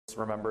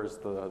remembers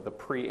the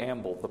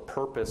preamble, the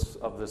purpose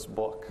of this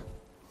book.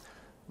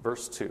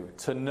 Verse 2,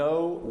 to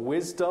know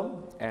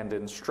wisdom and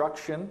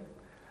instruction,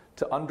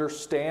 to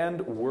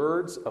understand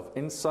words of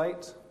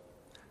insight,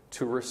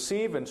 to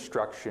receive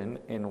instruction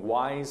in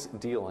wise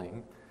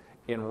dealing,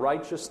 in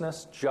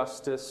righteousness,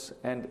 justice,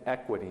 and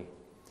equity,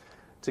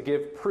 to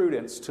give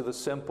prudence to the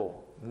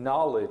simple,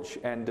 knowledge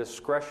and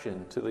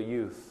discretion to the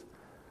youth.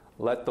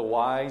 Let the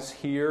wise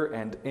hear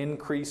and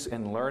increase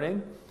in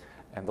learning,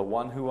 and the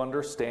one who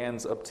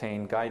understands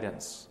obtain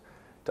guidance,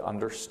 to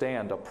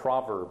understand a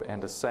proverb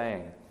and a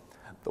saying,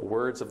 the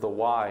words of the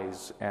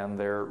wise and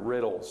their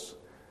riddles.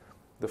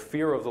 The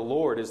fear of the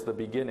Lord is the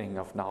beginning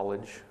of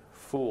knowledge.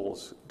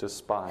 Fools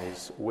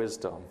despise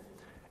wisdom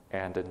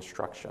and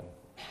instruction.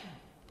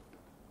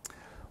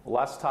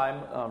 Last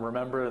time,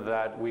 remember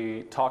that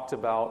we talked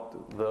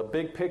about the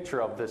big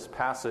picture of this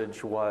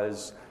passage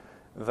was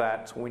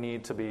that we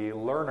need to be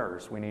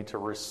learners. We need to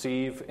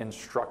receive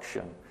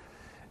instruction.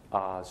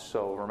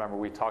 So remember,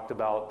 we talked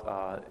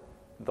about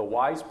the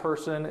wise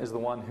person is the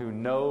one who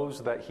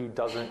knows that he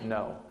doesn't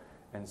know.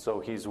 And so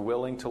he's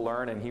willing to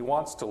learn and he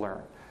wants to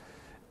learn.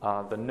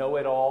 The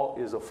know-it-all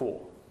is a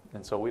fool.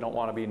 And so we don't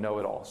want to be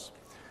know-it-alls.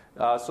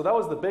 So that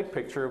was the big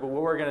picture. But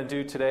what we're going to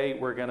do today,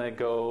 we're going to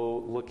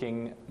go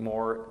looking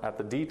more at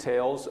the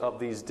details of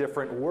these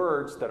different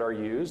words that are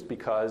used,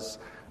 because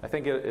I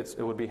think it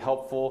would be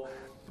helpful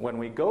when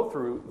we go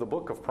through the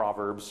book of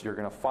Proverbs. You're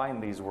going to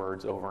find these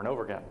words over and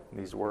over again.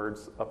 These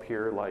words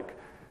appear like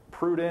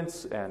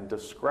prudence and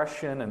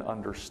discretion and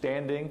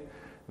understanding.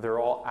 They're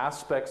all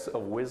aspects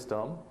of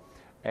wisdom.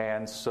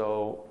 And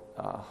so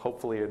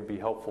hopefully it'd be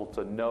helpful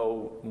to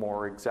know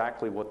more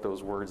exactly what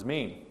those words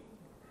mean.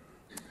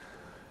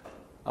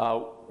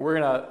 We're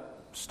going to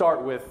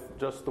start with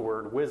just the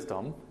word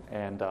wisdom,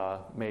 and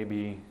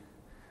maybe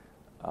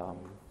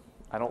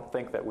I don't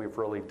think that we've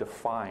really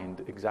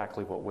defined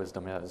exactly what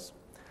wisdom is.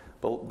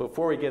 But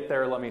before we get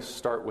there, let me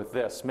start with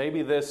this.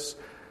 Maybe this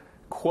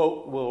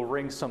quote will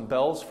ring some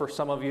bells for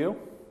some of you.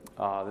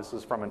 This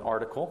is from an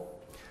article.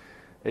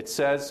 It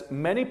says,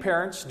 many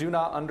parents do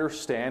not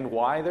understand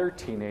why their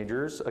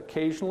teenagers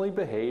occasionally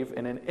behave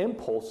in an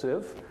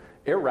impulsive,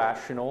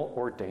 irrational,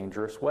 or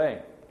dangerous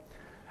way.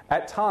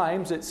 At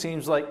times, it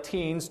seems like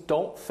teens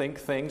don't think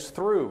things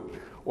through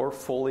or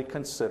fully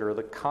consider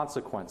the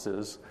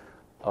consequences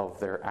of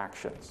their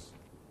actions.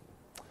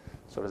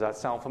 So does that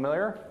sound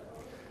familiar?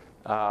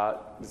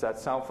 Does that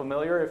sound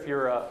familiar if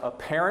you're a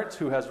parent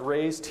who has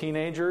raised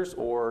teenagers,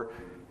 or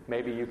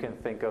maybe you can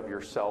think of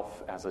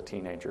yourself as a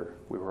teenager?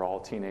 We were all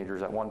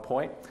teenagers at one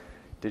point.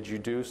 Did you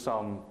do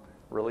some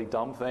really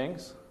dumb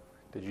things?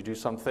 Did you do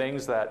some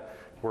things that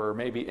were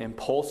maybe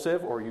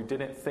impulsive, or you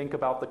didn't think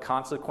about the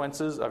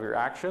consequences of your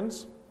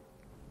actions?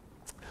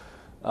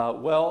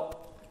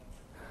 Well,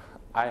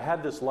 I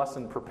had this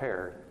lesson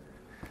prepared,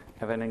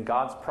 and then in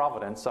God's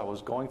providence, I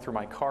was going through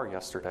my car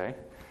yesterday,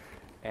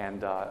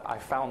 and I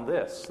found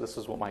this. This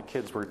is what my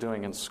kids were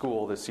doing in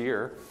school this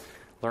year,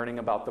 learning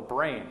about the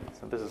brain.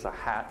 So this is a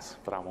hat,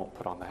 but I won't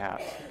put on the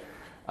hat.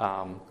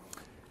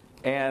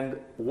 And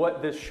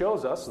what this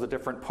shows us is the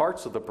different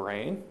parts of the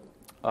brain.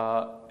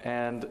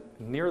 And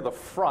near the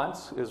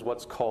front is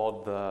what's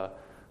called the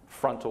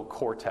frontal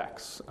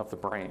cortex of the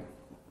brain.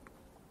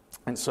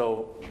 And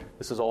so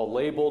this is all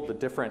labeled, the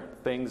different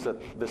things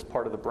that this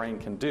part of the brain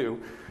can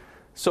do.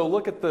 So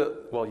look at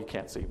well, you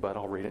can't see, but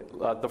I'll read it.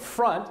 The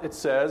front, it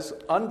says,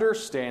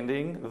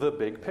 understanding the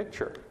big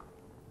picture.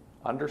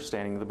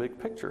 Understanding the big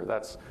picture.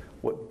 That's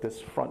what this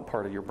front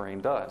part of your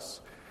brain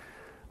does.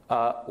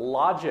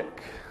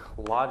 Logic.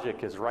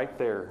 Logic is right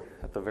there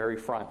at the very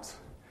front.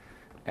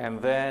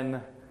 And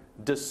then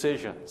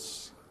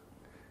decisions.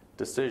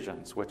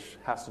 Decisions, which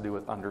has to do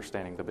with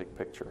understanding the big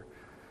picture.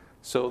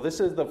 So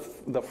this is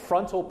the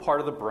frontal part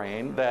of the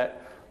brain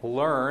that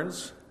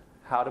learns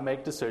how to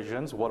make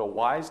decisions, what a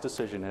wise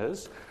decision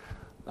is,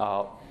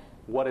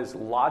 what is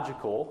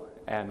logical,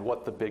 and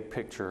what the big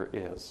picture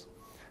is.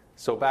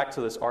 So back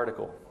to this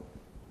article.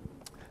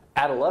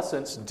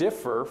 Adolescents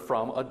differ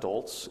from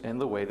adults in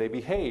the way they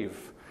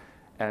behave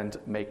and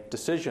make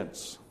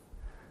decisions.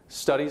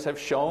 Studies have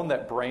shown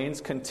that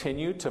brains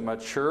continue to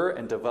mature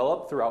and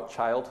develop throughout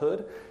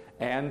childhood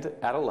and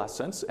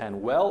adolescence and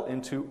well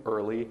into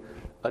early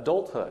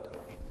adulthood.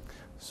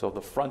 So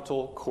the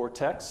frontal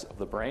cortex of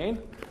the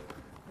brain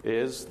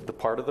is the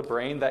part of the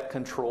brain that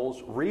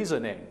controls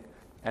reasoning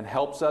and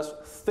helps us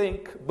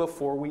think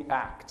before we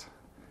act.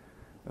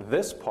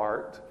 This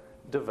part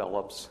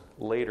develops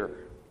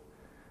later.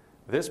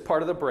 This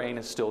part of the brain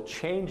is still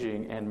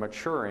changing and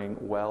maturing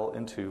well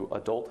into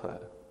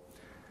adulthood.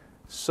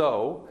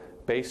 So,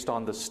 based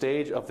on the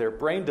stage of their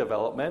brain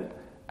development,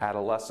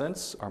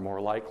 adolescents are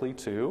more likely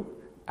to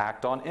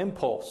act on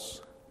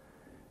impulse,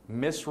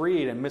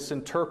 misread and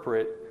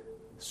misinterpret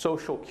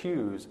social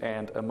cues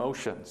and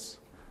emotions.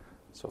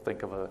 So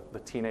think of the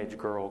teenage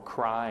girl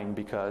crying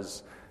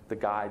because the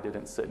guy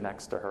didn't sit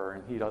next to her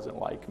and he doesn't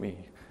like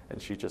me,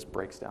 and she just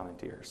breaks down in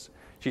tears.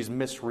 She's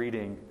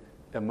misreading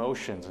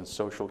emotions and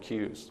social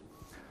cues.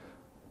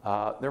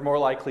 They're more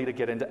likely to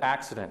get into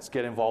accidents,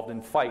 get involved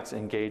in fights,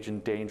 engage in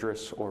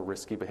dangerous or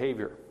risky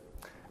behavior.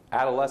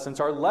 Adolescents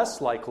are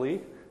less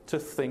likely to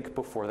think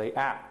before they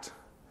act,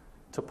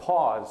 to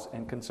pause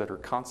and consider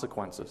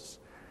consequences,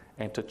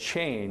 and to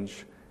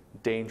change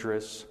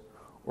dangerous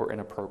or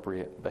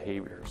inappropriate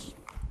behaviors.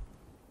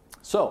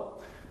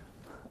 So,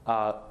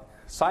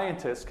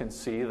 scientists can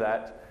see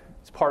that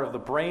it's part of the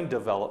brain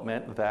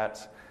development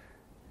that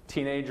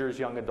teenagers,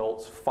 young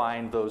adults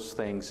find those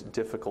things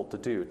difficult to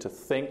do, to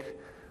think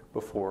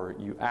before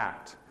you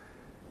act.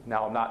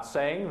 Now, I'm not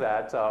saying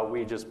that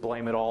we just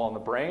blame it all on the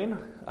brain,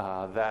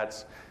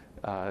 that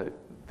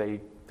they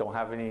don't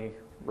have any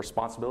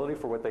responsibility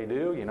for what they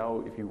do. You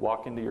know, if you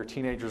walk into your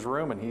teenager's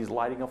room and he's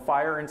lighting a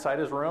fire inside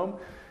his room,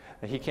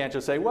 and he can't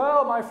just say,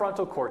 well, my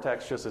frontal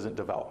cortex just isn't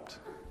developed.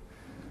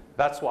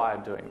 That's why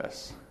I'm doing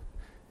this.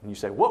 And you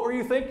say, what were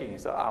you thinking? He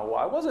said, well,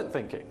 I wasn't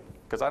thinking,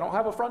 because I don't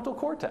have a frontal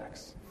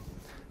cortex.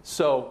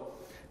 So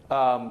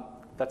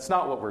that's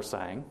not what we're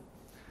saying.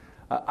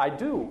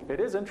 It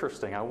is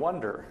interesting, I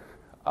wonder,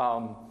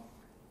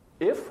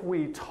 if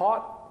we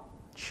taught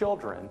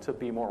children to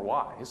be more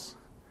wise,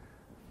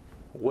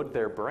 would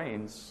their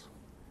brains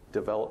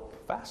develop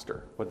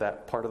faster? Would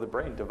that part of the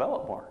brain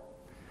develop more?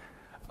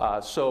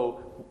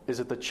 So is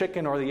it the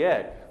chicken or the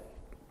egg?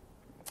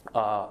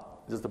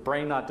 Does the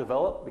brain not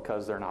develop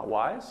because they're not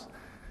wise?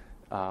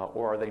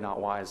 Or are they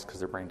not wise because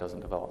their brain doesn't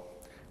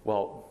develop?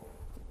 Well,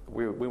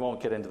 we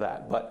won't get into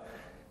that. But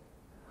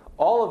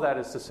all of that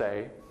is to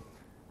say,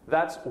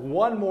 that's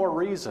one more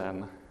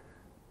reason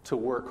to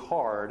work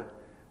hard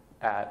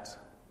at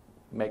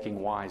making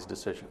wise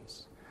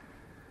decisions.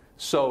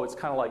 So it's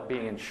kind of like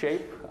being in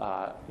shape.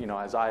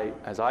 As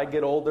I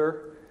get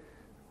older,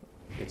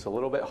 it's a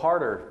little bit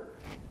harder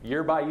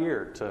year by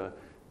year to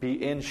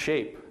be in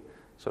shape.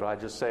 So do I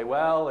just say,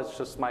 well, it's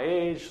just my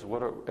age,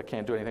 I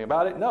can't do anything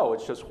about it? No,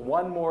 it's just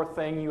one more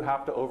thing you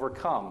have to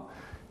overcome.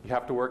 You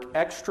have to work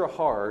extra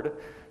hard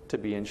to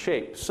be in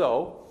shape.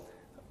 So,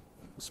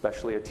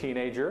 especially a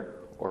teenager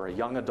or a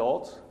young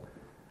adult,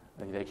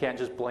 they can't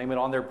just blame it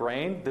on their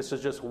brain. This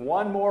is just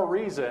one more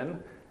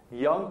reason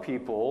young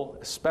people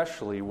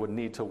especially would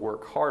need to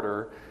work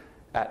harder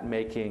at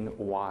making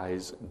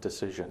wise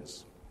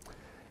decisions.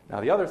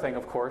 Now, the other thing,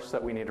 of course,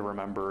 that we need to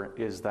remember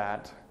is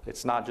that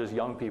it's not just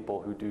young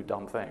people who do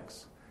dumb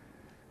things.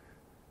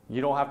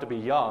 You don't have to be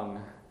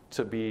young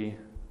to be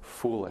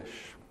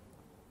foolish.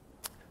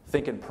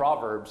 Think in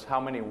Proverbs how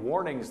many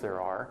warnings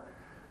there are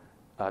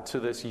to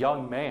this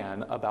young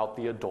man about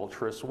the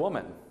adulterous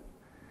woman.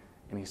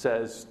 And he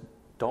says,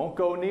 don't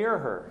go near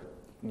her.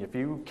 If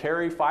you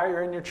carry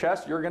fire in your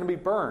chest, you're going to be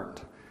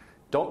burned.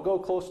 Don't go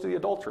close to the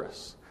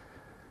adulteress.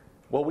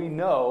 Well, we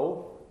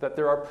know that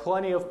there are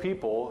plenty of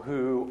people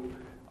who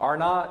are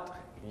not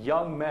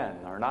young men,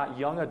 are not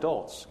young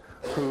adults,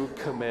 who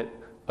commit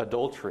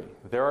adultery.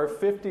 There are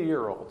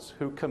 50-year-olds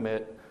who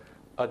commit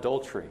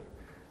adultery.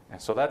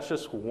 And so that's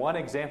just one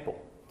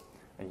example.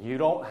 And you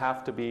don't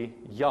have to be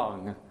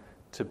young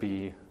to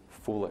be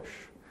foolish.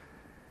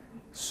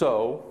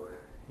 So,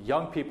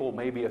 young people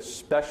maybe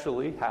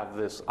especially have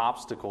this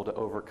obstacle to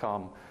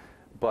overcome,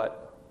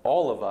 but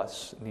all of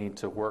us need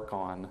to work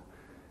on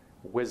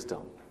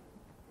wisdom.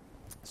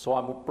 So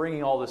I'm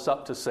bringing all this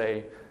up to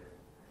say,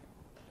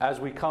 as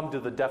we come to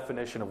the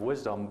definition of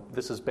wisdom,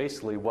 this is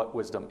basically what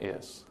wisdom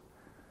is.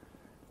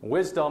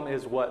 Wisdom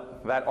is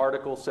what that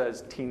article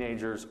says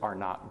teenagers are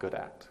not good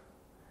at.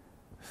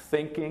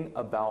 Thinking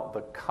about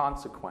the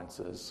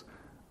consequences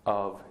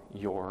of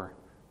your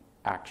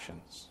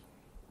actions.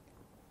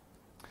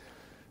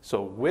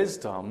 So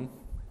wisdom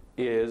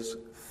is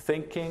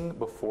thinking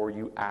before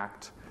you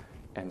act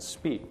and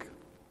speak.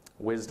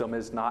 Wisdom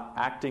is not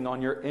acting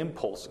on your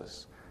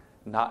impulses,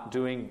 not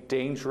doing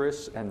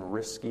dangerous and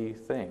risky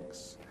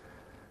things.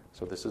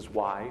 So this is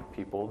why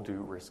people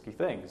do risky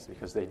things,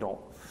 because they don't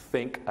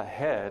think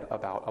ahead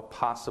about a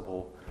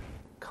possible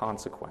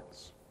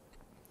consequence.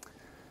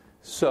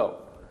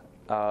 So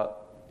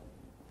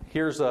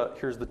here's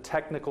the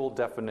technical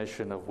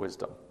definition of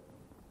wisdom.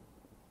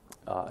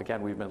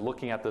 Again, we've been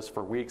looking at this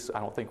for weeks.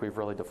 I don't think we've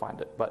really defined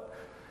it, but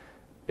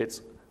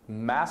it's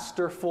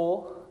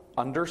masterful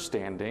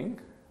understanding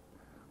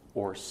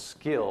or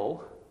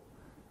skill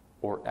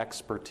or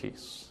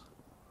expertise.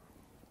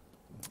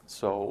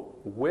 So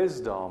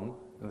wisdom,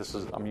 and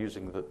I'm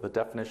using the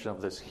definition of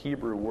this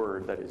Hebrew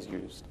word that is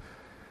used.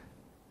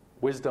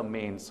 Wisdom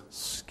means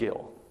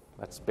skill.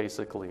 That's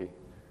basically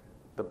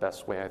the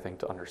best way, I think,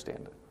 to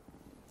understand it.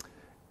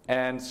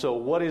 And so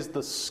what is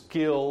the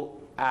skill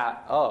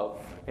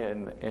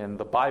in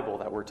the Bible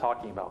that we're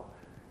talking about?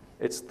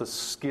 It's the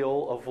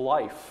skill of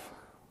life.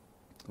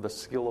 The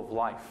skill of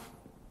life.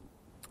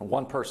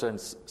 One person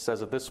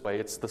says it this way: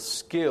 it's the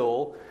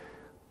skill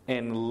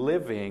in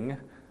living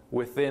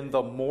within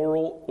the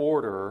moral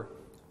order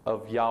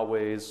of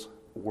Yahweh's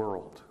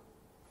world.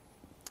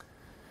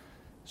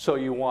 So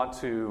you want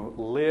to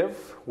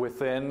live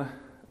within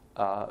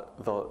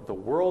the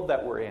world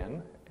that we're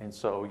in, and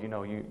so you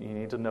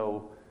need to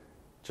know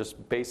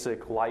just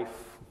basic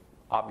life,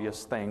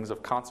 obvious things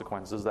of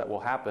consequences that will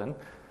happen.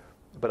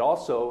 but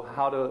also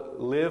how to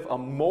live a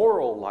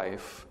moral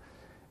life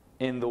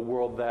in the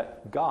world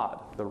that God,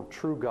 the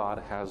true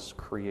God, has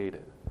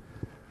created.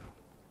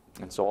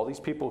 And so all these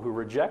people who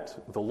reject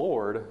the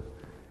Lord,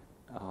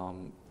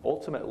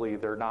 ultimately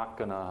they're not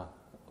going to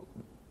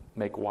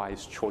make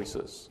wise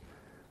choices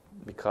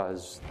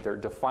because they're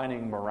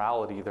defining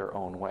morality their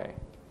own way.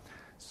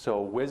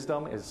 So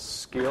wisdom is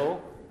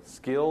skill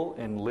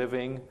in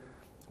living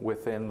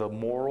within the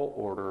moral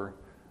order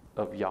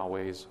of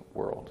Yahweh's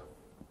world.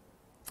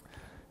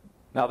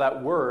 Now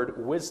that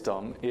word,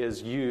 wisdom,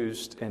 is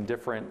used in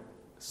different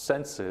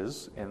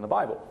senses in the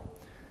Bible.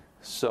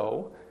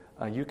 So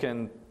you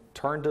can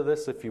turn to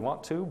this if you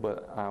want to,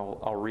 but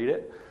I'll read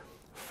it.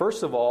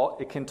 First of all,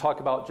 it can talk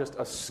about just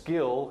a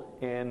skill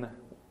in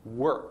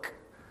work.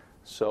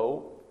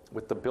 So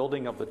with the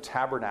building of the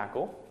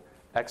tabernacle,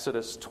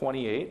 Exodus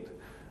 28,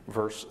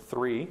 verse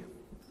 3,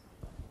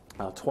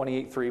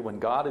 28:3, when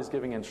God is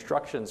giving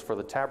instructions for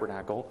the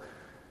tabernacle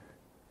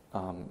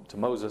to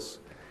Moses,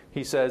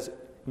 he says,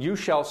 "You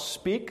shall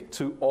speak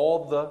to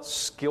all the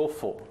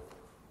skillful,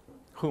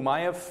 whom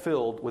I have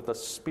filled with a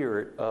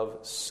spirit of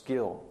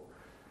skill,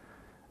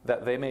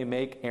 that they may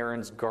make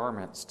Aaron's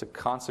garments to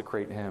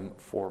consecrate him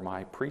for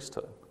my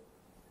priesthood."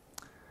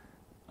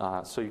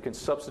 So you can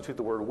substitute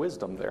the word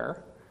wisdom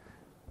there.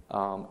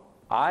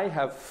 I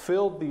have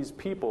filled these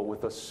people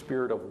with a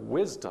spirit of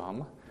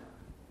wisdom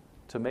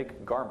to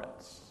make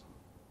garments.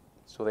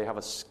 So they have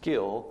a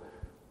skill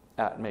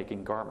at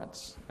making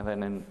garments. And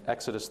then in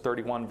Exodus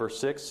 31, verse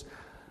 6,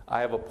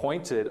 I have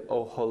appointed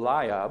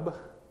Oholiab,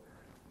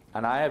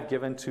 and I have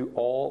given to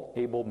all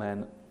able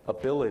men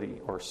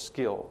ability or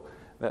skill,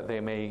 that they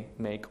may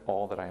make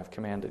all that I have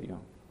commanded you.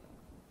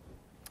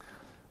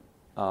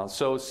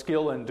 So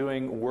skill in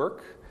doing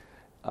work.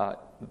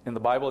 In the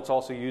Bible, it's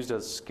also used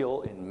as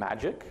skill in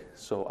magic.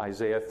 So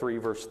Isaiah 3,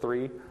 verse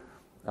 3,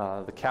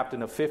 the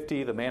captain of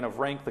 50, the man of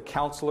rank, the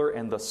counselor,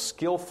 and the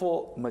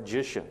skillful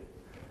magician,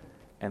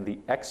 and the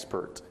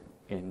expert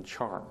in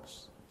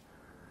charms.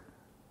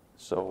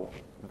 So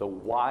the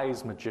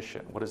wise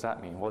magician, what does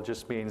that mean? Well, it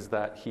just means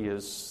that he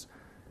has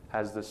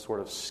this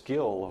sort of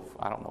skill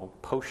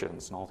of,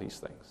 potions and all these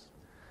things.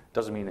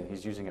 Doesn't mean that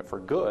he's using it for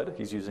good,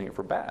 he's using it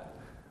for bad,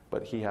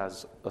 but he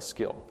has a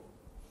skill.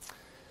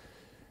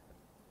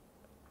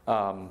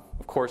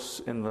 Of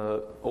course, in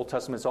the Old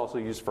Testament, it's also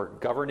used for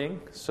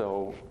governing.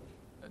 So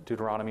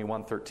Deuteronomy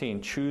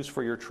 1:13, choose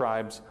for your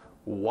tribes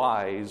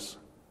wise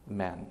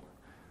men.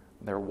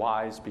 They're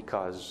wise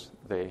because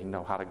they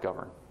know how to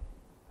govern.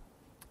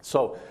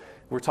 So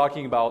we're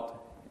talking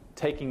about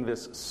taking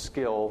this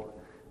skill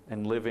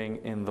and living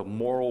in the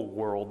moral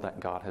world that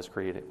God has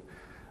created.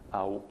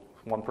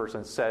 One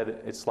person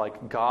said it's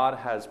like God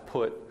has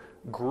put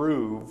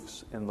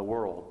grooves in the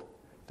world.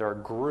 There are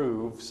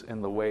grooves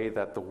in the way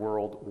that the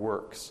world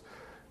works.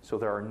 So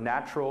there are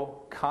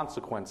natural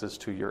consequences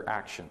to your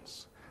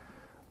actions.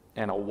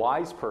 And a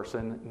wise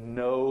person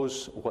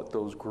knows what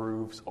those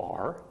grooves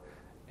are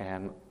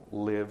and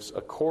lives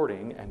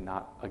according and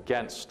not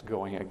against,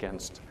 going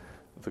against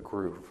the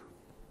groove.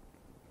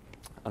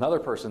 Another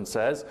person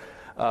says,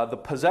 the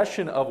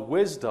possession of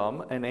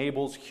wisdom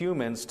enables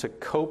humans to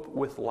cope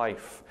with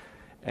life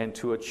and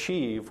to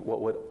achieve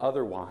what would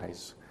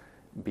otherwise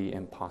be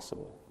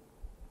impossible.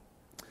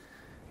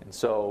 And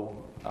so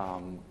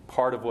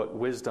part of what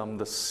wisdom,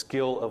 the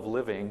skill of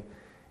living,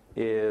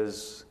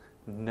 is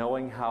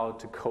knowing how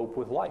to cope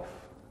with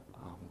life.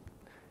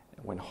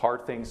 When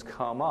hard things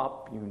come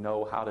up, you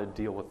know how to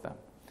deal with them.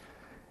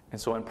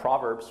 And so in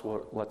Proverbs,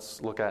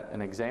 let's look at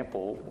an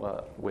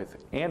example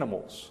with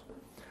animals.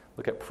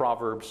 Look at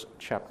Proverbs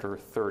chapter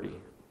 30.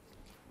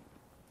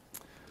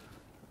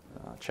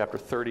 Chapter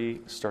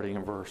 30, starting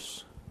in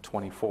verse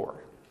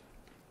 24.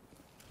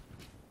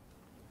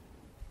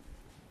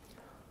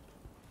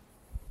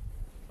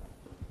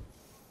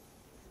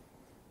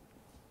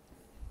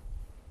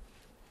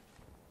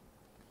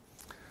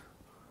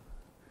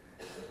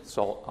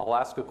 So I'll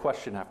ask a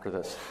question after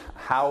this.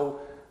 How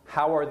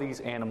are these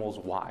animals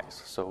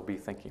wise? So be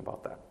thinking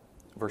about that.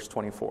 Verse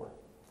 24.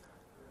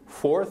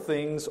 4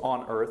 things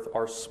on earth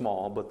are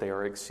small, but they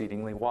are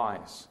exceedingly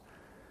wise.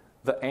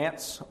 The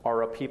ants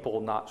are a people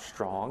not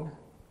strong,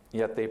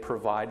 yet they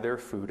provide their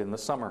food in the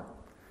summer.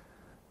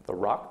 The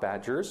rock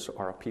badgers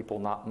are a people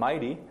not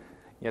mighty,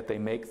 yet they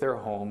make their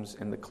homes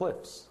in the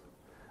cliffs.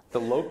 The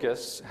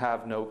locusts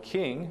have no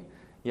king,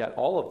 yet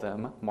all of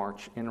them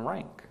march in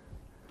rank.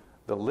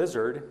 The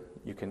lizard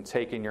you can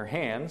take in your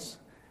hands,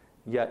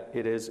 yet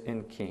it is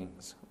in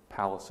kings'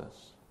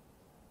 palaces.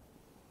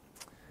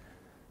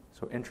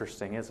 So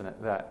interesting, isn't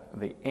it, that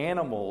the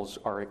animals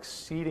are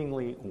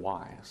exceedingly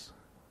wise.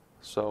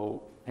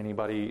 So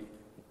anybody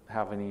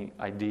have any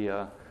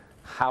idea,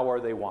 how are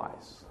they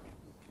wise?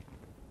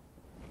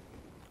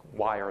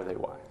 Why are they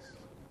wise?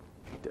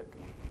 Dick.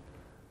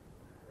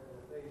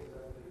 The things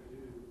that they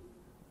do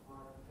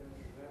aren't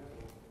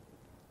detrimental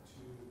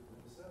to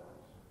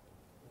themselves.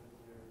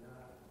 They're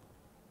not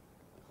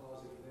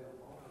causing them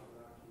harm,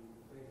 but actually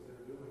the things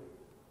they're doing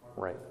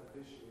are Right.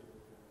 beneficiary.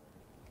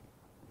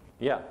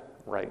 Yeah,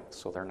 right.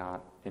 So they're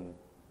not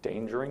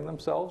endangering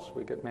themselves,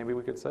 maybe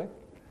we could say.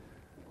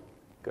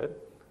 Good.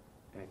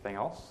 Anything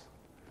else?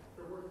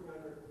 They're working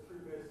under two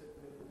basic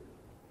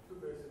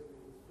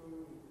needs: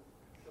 food,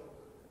 shelter.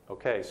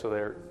 Okay, so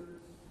they're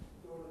Lizards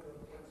go to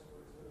the place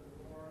where it's going to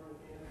be warm,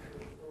 ants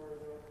are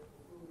storing up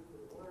food for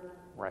the winter.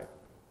 right.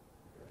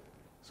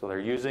 So they're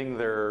using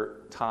their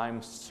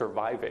time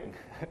surviving.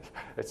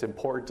 It's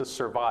important to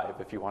survive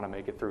if you want to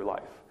make it through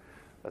life.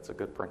 That's a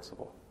good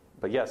principle.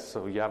 But yes,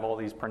 so you have all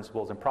these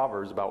principles in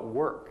Proverbs about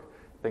work,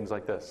 things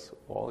like this.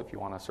 Well, if you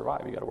want to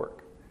survive, you got to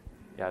work.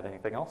 You have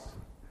anything else?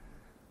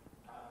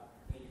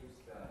 They use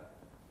the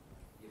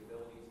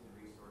abilities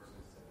and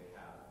resources that they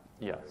have.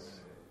 Yes.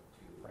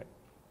 To Right.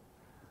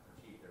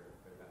 achieve their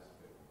best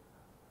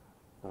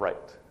good.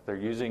 Right. They're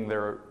using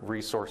their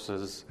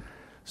resources,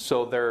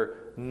 so they're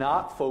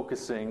not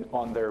focusing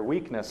on their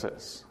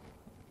weaknesses.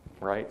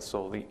 Right?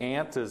 So the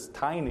ant is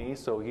tiny,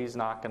 so he's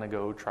not going to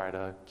go try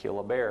to kill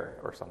a bear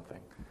or something.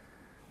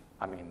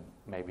 I mean,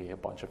 maybe a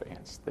bunch of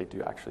ants. They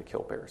do actually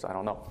kill bears. I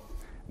don't know.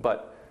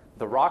 But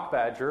the rock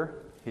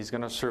badger, he's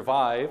going to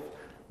survive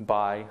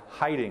by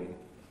hiding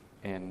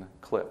in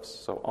cliffs.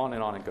 So on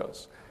and on it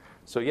goes.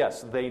 So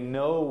yes, they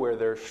know where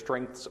their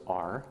strengths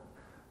are,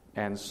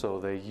 and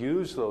so they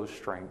use those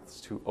strengths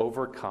to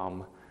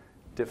overcome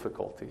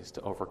difficulties,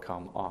 to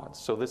overcome odds.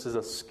 So this is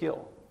a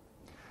skill.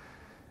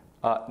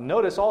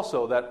 Notice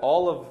also that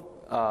all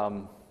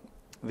of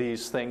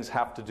these things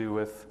have to do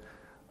with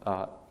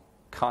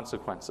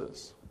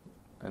consequences.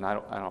 And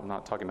I'm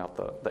not talking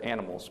about the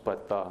animals,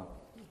 but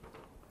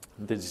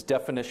these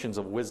definitions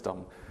of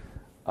wisdom.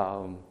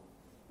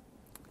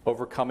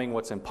 Overcoming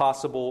what's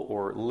impossible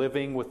or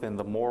living within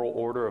the moral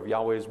order of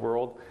Yahweh's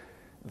world,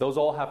 those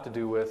all have to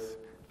do with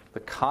the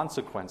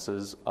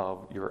consequences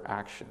of your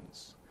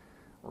actions,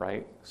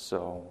 right?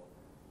 So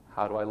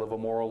how do I live a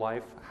moral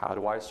life? How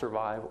do I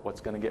survive?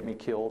 What's going to get me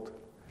killed?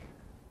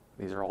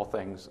 These are all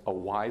things a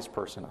wise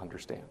person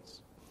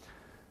understands.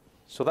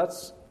 So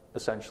that's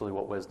essentially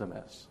what wisdom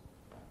is.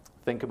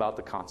 Think about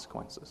the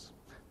consequences.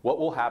 What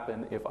will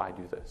happen if I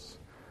do this?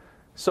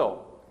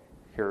 So,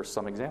 here are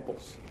some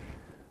examples.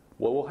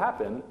 What will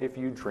happen if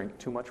you drink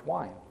too much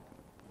wine?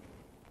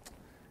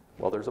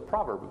 Well, there's a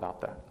proverb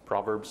about that.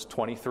 Proverbs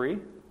 23,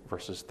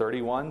 verses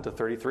 31 to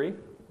 33.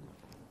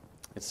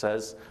 It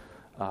says,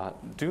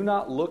 do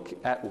not look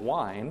at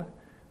wine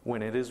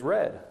when it is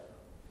red,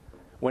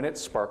 when it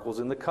sparkles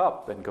in the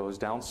cup and goes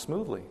down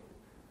smoothly.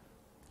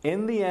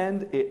 In the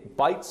end, it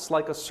bites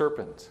like a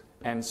serpent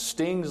and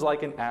stings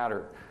like an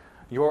adder.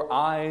 Your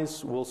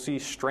eyes will see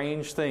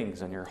strange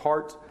things, and your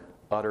heart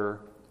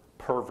utter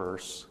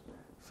perverse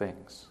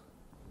things.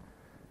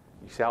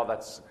 You see how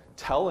that's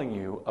telling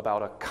you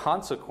about a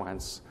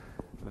consequence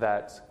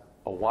that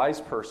a wise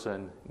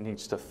person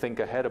needs to think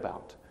ahead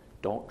about.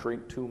 Don't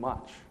drink too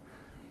much,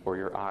 or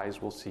your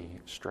eyes will see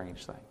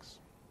strange things.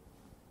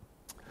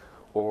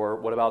 Or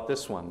what about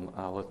this one?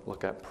 Let's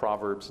look at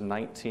Proverbs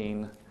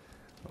 19,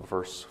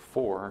 verse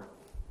 4.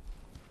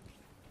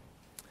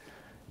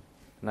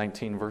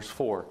 19, verse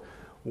 4.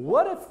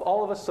 What if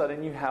all of a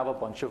sudden you have a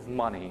bunch of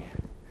money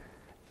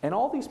and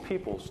all these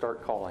people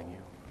start calling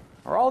you?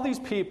 Or all these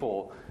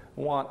people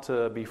want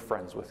to be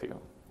friends with you?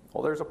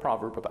 Well, there's a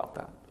proverb about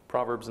that.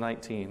 Proverbs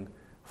 19,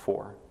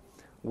 4.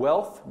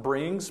 Wealth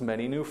brings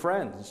many new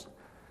friends,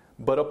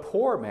 but a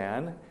poor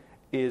man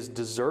is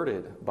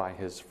deserted by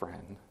his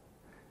friend.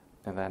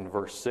 And then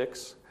verse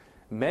 6.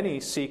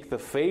 Many seek the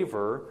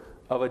favor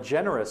of a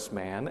generous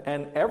man,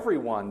 and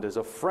everyone is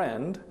a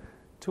friend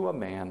to a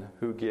man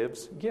who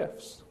gives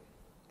gifts.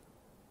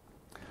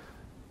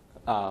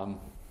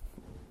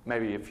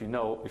 Maybe if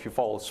you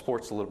follow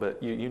sports a little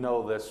bit, you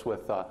know this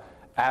with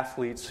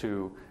athletes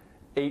who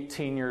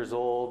 18 years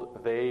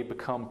old, they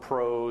become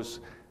pros,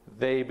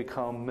 they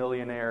become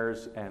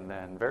millionaires, and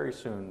then very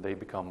soon they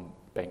become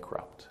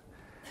bankrupt.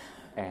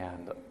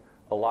 And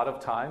a lot of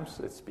times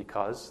it's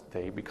because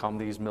they become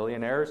these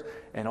millionaires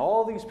and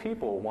all these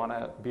people want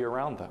to be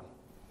around them.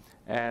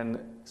 And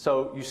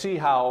so you see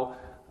how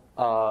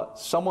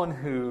someone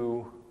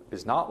who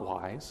is not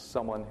wise,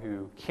 someone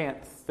who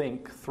can't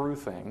think through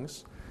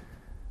things,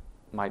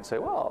 might say,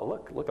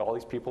 well, look, all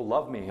these people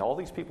love me. All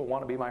these people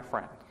want to be my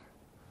friend.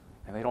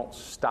 And they don't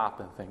stop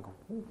and think,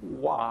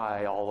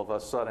 why all of a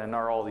sudden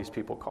are all these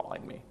people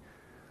calling me?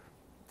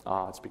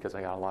 It's because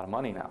I got a lot of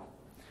money now.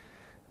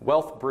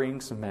 Wealth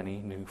brings many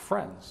new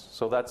friends.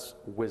 So that's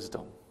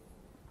wisdom.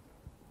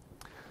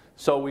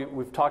 So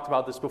we've talked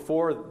about this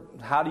before.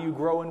 How do you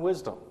grow in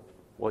wisdom?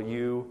 Well,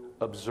 you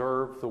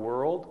observe the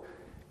world.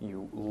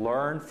 You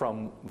learn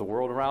from the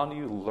world around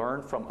you.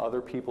 Learn from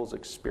other people's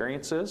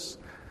experiences.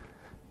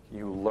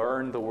 You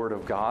learn the Word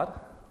of God.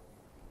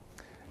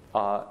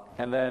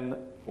 And then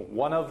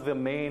one of the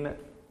main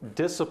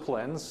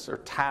disciplines or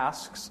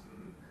tasks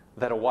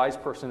that a wise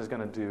person is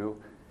going to do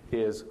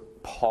is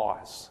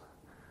pause.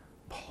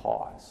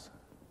 Pause.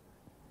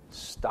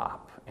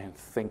 Stop and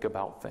think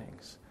about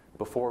things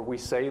before we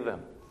say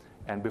them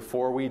and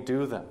before we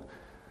do them.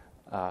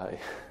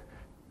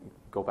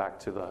 Go back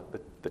to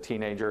the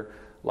teenager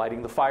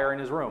lighting the fire in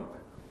his room.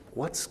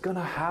 What's going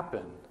to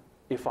happen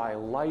if I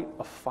light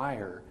a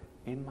fire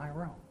in my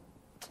room,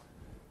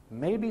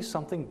 maybe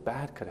something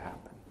bad could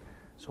happen.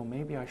 So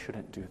maybe I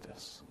shouldn't do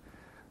this.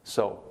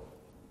 So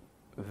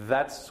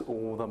that's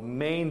the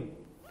main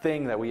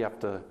thing that we have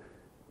to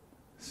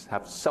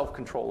have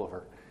self-control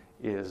over,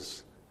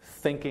 is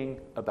thinking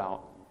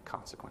about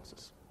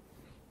consequences.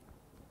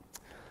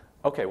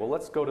 Okay, well,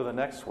 let's go to the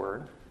next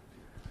word.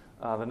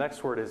 The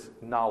next word is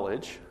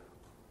knowledge.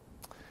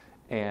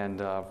 And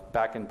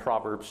back in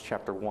Proverbs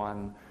chapter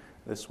 1,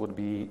 this would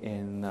be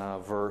in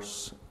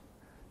verse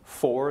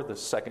 4, the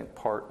second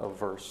part of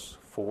verse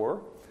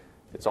 4.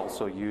 It's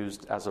also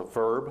used as a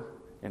verb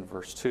in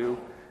verse 2,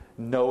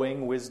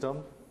 knowing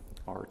wisdom,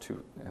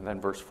 and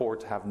then verse 4,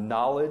 to have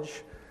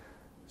knowledge.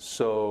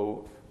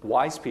 So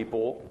wise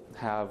people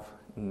have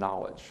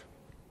knowledge.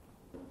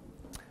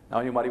 Now,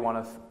 anybody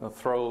want to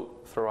throw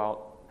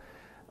out,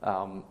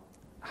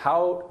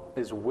 how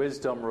is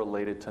wisdom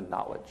related to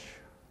knowledge?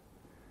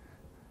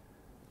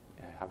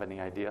 Have any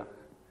idea?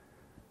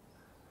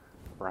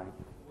 Brian?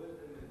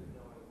 Wisdom is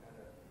knowing how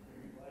to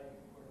life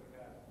according to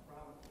God's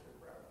promises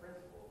or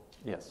principles.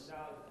 Yes.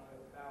 Knowledge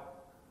is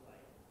about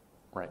life.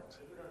 Right.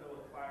 If we don't know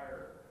what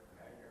fire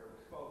or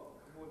smoke,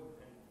 wood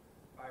and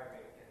fire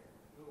make, and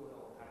we wouldn't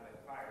know how to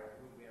make fire,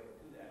 we wouldn't be able to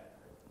do that.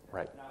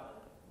 Right.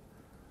 Knowledge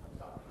of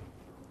something.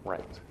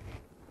 Right.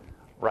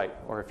 Right.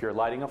 Or if you're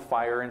lighting a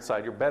fire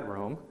inside your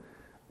bedroom,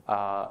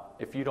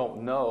 if you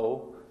don't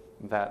know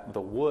that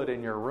the wood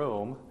in your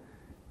room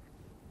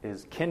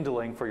is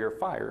kindling for your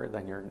fire,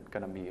 then you're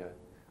going to be an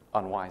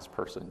unwise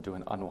person, do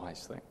an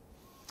unwise thing.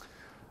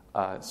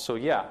 So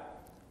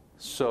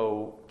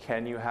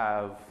can you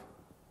have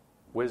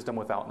wisdom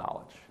without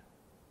knowledge?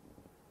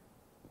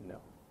 No.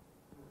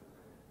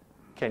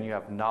 Can you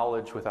have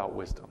knowledge without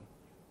wisdom?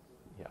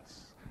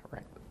 Yes.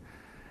 Right.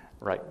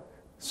 Right.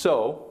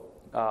 So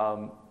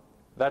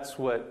that's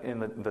what in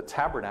the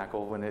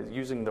tabernacle, when it's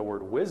using the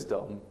word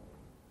wisdom,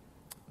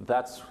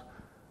 that's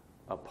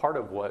a part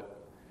of what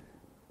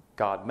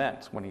God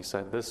meant when he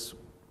said this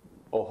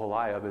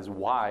Oholiab is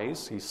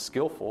wise, he's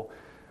skillful.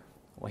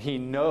 Well, he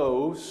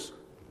knows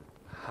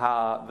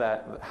how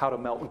to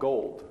melt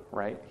gold,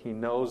 right? He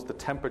knows the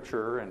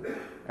temperature and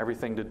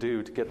everything to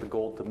do to get the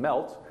gold to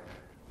melt,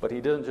 but he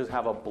doesn't just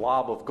have a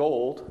blob of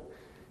gold.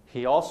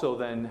 He also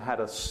then had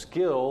a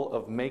skill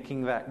of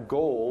making that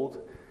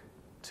gold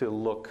to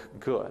look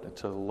good,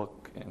 to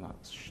look in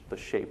the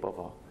shape of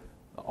an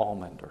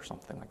almond or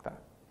something like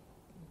that.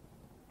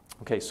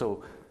 Okay,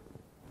 so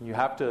you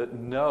have to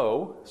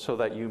know so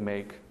that you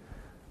make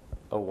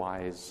a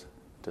wise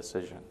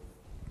decision.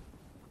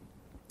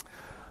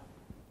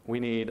 We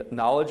need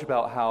knowledge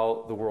about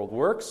how the world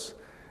works,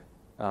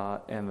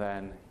 and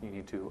then you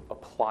need to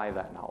apply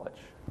that knowledge.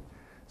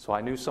 So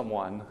I knew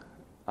someone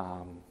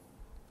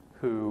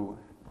who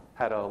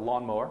had a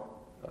lawnmower,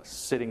 a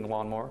sitting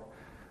lawnmower,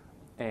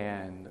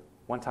 and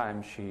one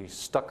time she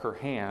stuck her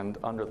hand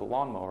under the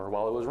lawnmower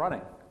while it was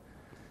running,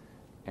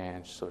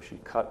 and so she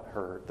cut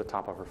the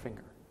top of her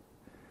finger.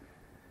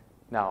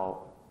 Now,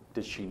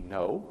 did she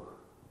know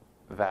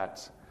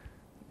that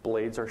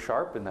blades are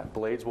sharp and that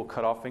blades will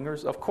cut off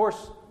fingers? Of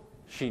course,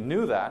 she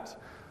knew that,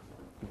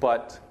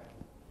 but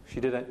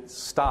she didn't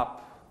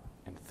stop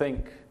and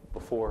think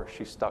before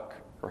she stuck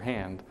her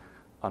hand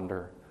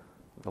under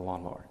the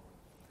lawnmower.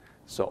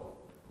 So,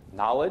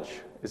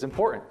 knowledge is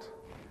important,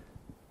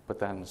 but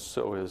then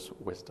so is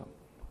wisdom.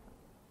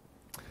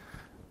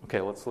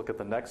 Okay, let's look at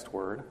the next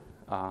word,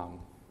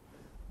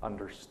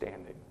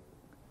 understanding.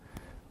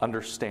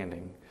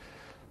 Understanding.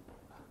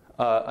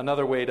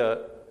 Another way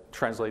to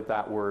translate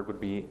that word would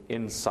be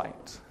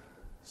insight.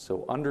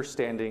 So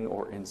understanding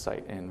or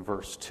insight. In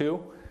verse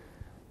 2,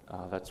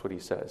 that's what he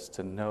says,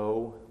 to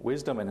know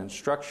wisdom and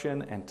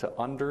instruction and to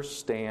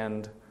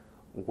understand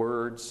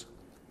words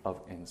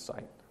of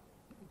insight.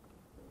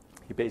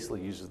 He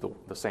basically uses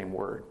the same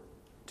word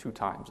 2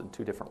 times in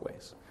 2 different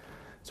ways.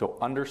 So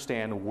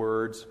understand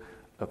words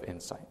of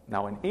insight.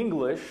 Now in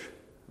English,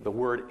 the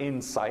word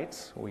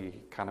insight, we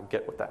kind of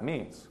get what that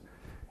means.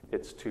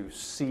 It's to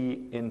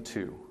see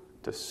into,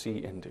 to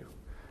see into.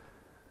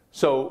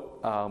 So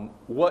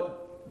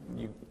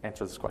you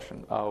answer this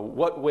question.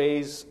 What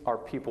ways are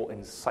people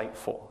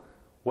insightful?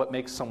 What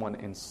makes someone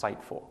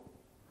insightful?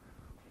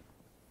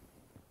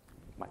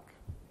 Mike.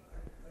 I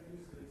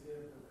use the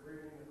example of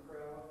creating a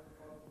crowd.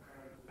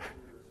 Oftentimes, if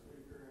you're a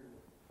speaker and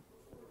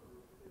before a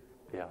group of people,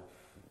 Yeah.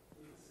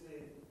 you can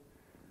see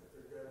that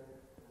they're getting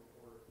it,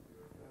 or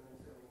you're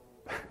coming to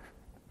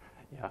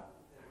Yeah. and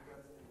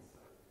that's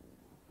insight.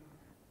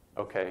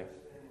 Okay.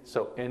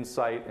 So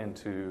insight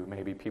into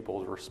maybe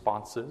people's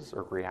responses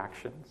or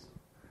reactions.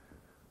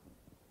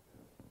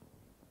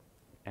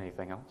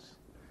 Anything else?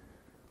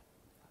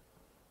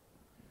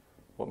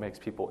 What makes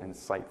people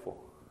insightful? I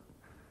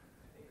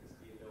think it's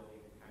the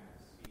ability to kind of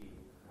see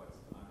what's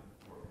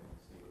unimportant,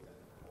 see what's at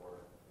the core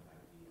of an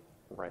idea.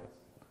 Right.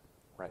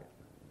 Right.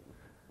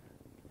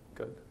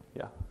 Good.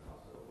 Yeah.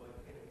 Also,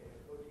 like in a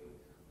coaching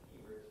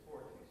team or in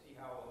sports, you see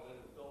how a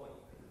game is going,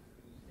 you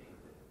can use things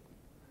that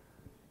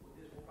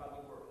this will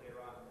probably work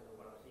later on because of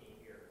what I'm seeing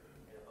here,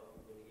 and it'll help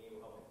me win the game,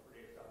 will help me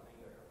predict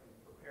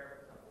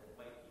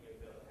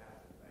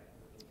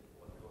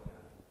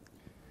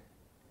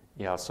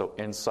Yeah, so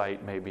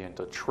insight maybe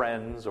into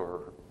trends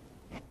or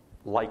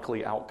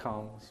likely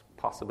outcomes,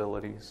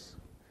 possibilities.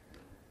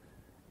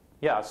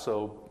 Yeah,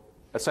 so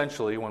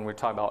essentially when we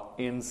talk about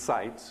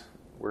insight,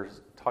 we're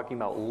talking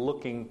about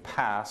looking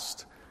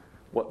past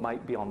what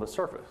might be on the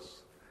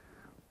surface,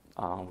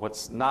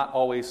 what's not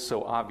always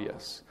so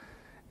obvious.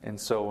 And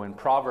so in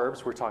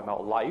Proverbs, we're talking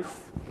about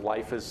life.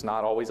 Life is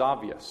not always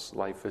obvious.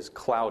 Life is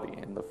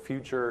cloudy, and the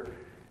future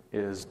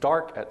is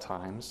dark at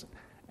times.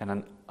 And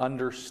an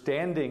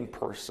understanding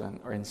person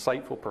or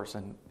insightful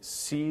person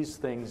sees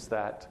things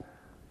that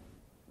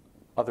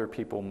other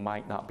people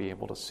might not be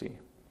able to see.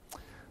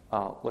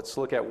 Let's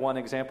look at one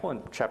example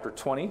in chapter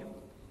 20,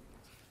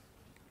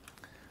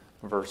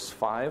 verse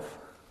 5.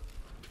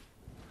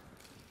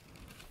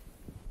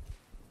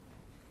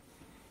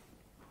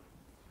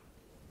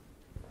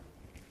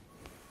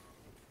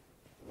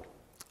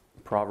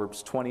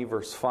 Proverbs 20,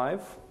 verse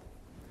 5.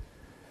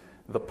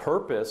 The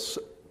purpose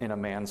in a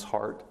man's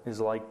heart is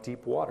like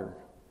deep water,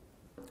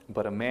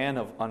 but a man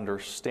of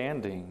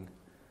understanding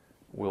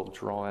will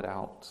draw it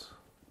out.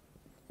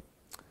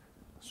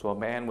 So a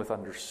man with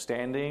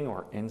understanding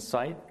or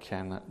insight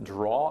can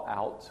draw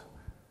out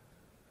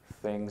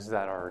things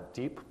that are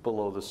deep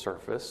below the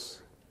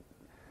surface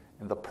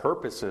and the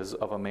purposes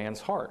of a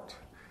man's heart.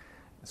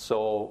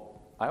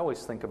 So I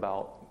always think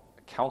about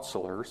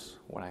counselors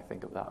when I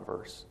think of that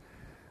verse.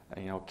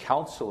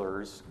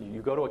 Counselors,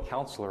 you go to a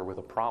counselor with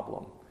a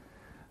problem.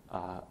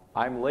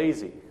 I'm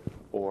lazy,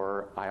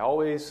 or I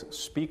always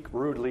speak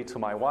rudely to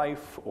my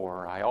wife,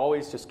 or I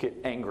always just get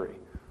angry.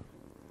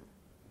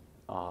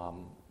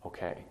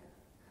 Okay.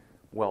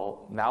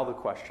 Well, now the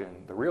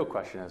real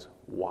question is,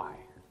 why?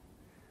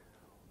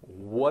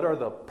 What are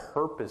the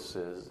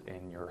purposes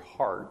in your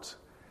heart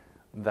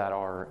that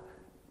are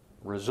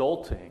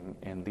resulting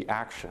in the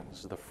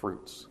actions, the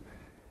fruits?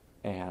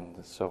 And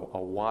so a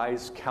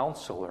wise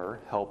counselor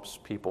helps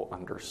people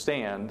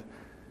understand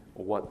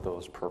what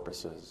those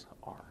purposes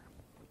are.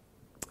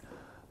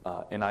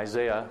 In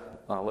Isaiah,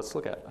 let's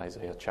look at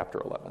Isaiah chapter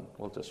 11.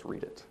 We'll just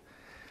read it.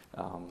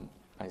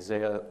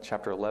 Isaiah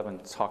chapter 11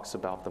 talks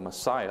about the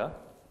Messiah.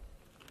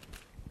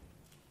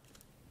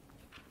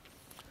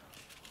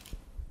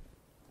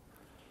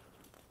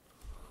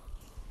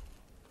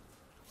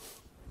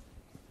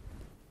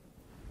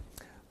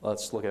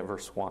 Let's look at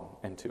verse 1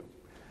 and 2.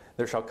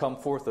 There shall come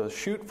forth a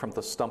shoot from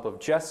the stump of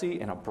Jesse,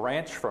 and a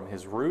branch from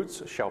his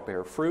roots shall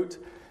bear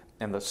fruit.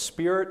 And the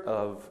Spirit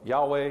of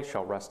Yahweh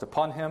shall rest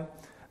upon him,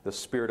 the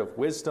Spirit of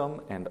wisdom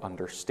and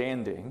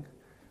understanding,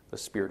 the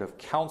Spirit of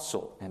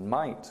counsel and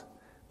might,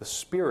 the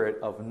Spirit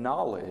of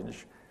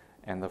knowledge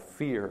and the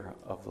fear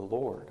of the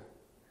Lord.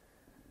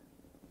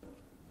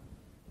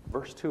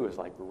 Verse 2 is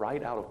like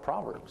right out of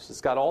Proverbs.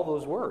 It's got all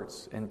those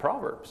words in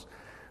Proverbs.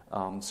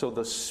 So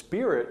the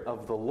Spirit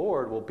of the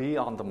Lord will be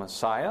on the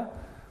Messiah.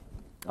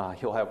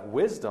 He'll have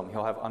wisdom,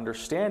 he'll have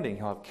understanding,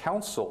 he'll have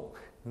counsel,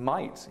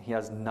 might. He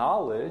has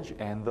knowledge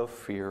and the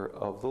fear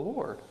of the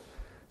Lord.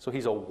 So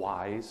he's a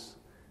wise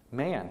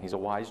man. He's a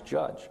wise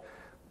judge.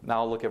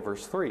 Now look at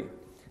verse 3.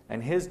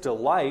 And his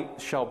delight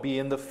shall be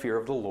in the fear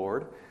of the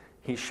Lord.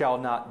 He shall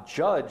not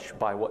judge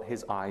by what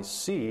his eyes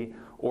see,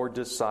 or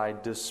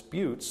decide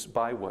disputes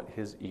by what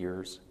his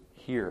ears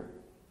hear.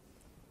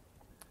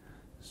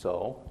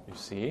 So, you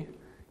see,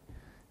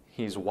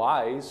 he's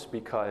wise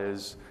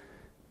because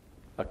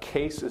a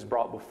case is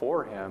brought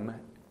before him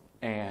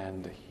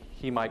and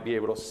he might be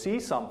able to see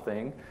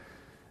something,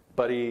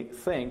 but he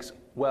thinks,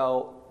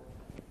 well,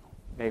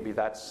 maybe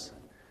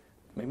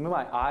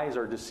my eyes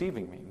are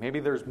deceiving me. Maybe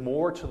there's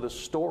more to the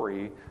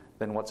story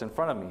than what's in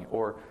front of me.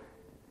 Or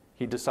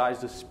he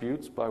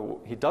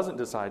doesn't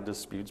decide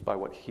disputes by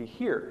what he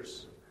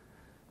hears.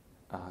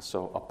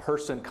 So a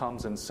person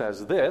comes and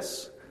says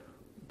this,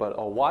 but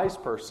a wise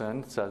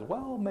person says,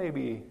 well,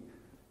 maybe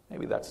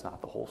that's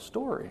not the whole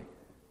story.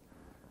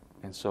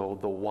 And so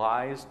the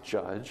wise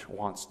judge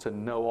wants to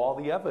know all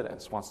the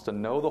evidence, wants to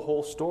know the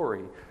whole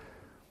story,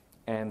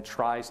 and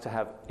tries to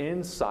have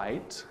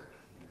insight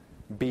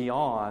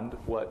beyond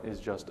what is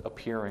just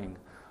appearing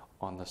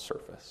on the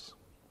surface.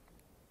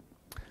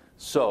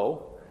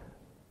 So,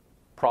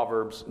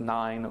 Proverbs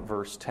 9,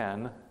 verse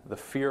 10, the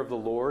fear of the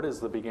Lord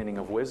is the beginning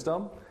of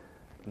wisdom.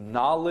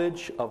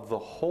 Knowledge of the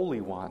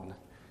Holy One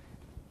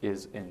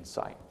is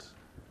insight.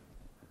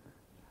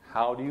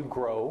 How do you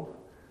grow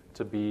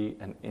to be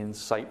an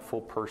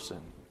insightful person?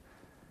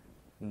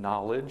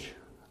 Knowledge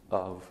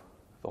of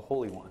the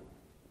Holy One.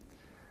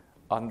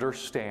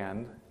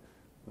 Understand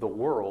the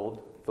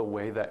world the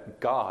way that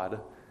God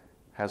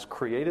has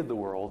created the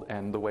world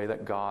and the way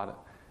that God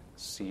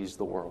sees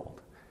the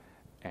world.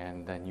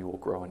 And then you will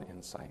grow in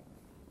insight.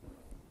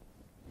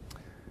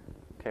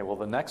 Okay, well,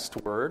 the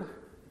next word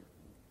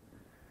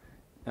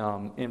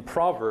in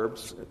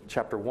Proverbs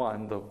chapter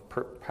 1, the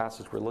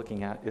passage we're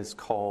looking at is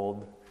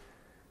called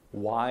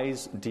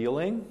wise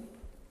dealing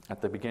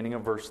at the beginning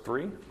of verse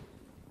 3.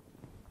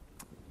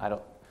 One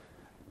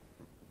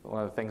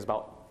of the things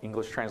about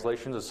English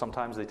translations is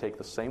sometimes they take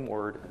the same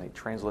word and they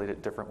translate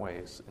it different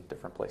ways in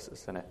different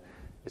places, and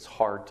it's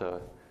hard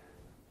to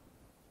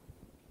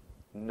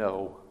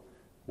know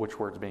which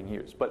word's being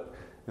used. But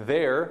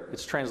there,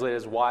 it's translated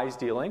as wise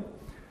dealing.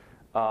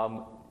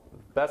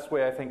 Best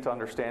way, I think, to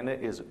understand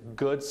it is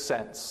good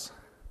sense.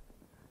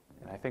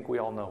 And I think we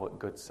all know what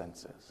good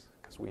sense is,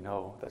 because we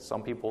know that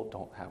some people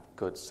don't have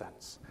good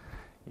sense.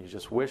 You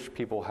just wish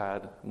people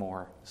had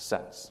more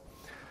sense.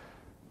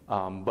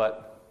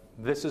 But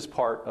this is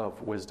part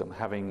of wisdom,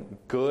 having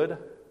good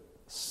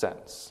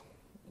sense.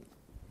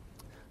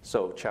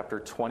 So, chapter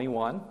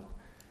 21,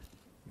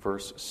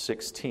 verse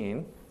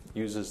 16,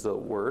 uses the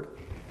word.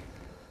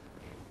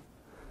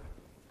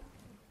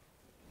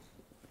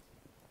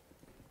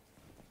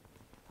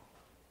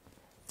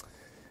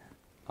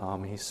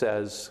 He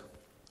says,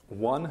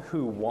 "One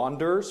who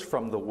wanders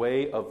from the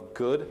way of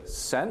good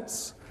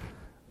sense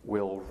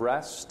will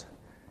rest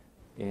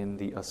in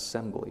the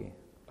assembly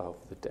of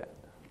the dead."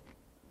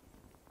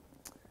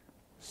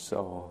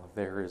 So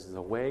there is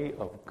the way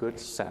of good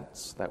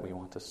sense that we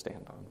want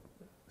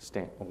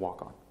to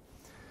walk on.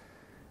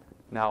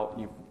 Now,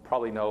 you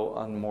probably know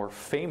a more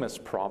famous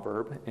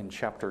proverb in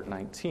chapter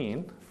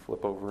 19.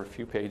 Flip over a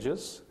few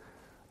pages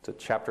to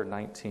chapter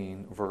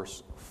 19,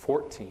 verse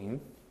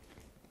 14.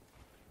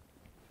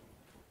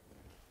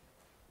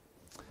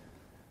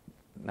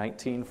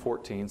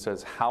 19:14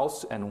 says,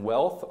 "House and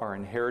wealth are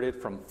inherited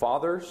from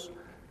fathers,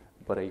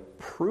 but a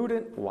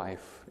prudent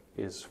wife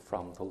is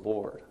from the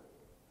Lord."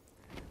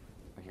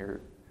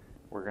 Here,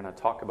 we're going to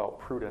talk about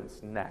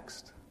prudence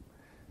next.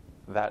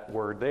 That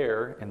word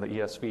there in the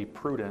ESV,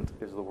 prudent,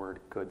 is the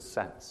word good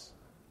sense.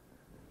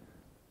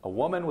 A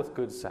woman with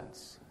good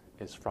sense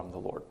is from the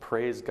Lord.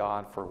 Praise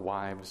God for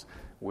wives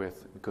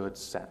with good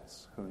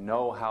sense, who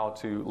know how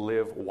to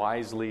live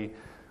wisely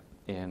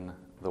in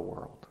the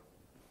world.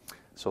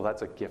 So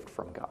that's a gift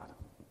from God.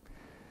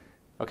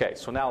 Okay,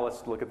 so now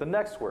let's look at the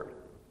next word,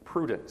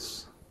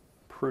 prudence.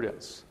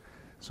 Prudence.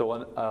 So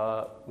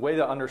a way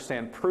to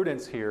understand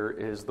prudence here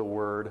is the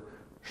word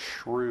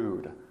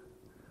shrewd.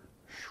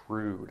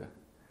 Shrewd.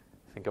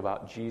 Think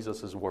about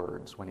Jesus'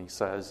 words when he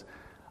says,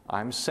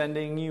 "I'm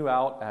sending you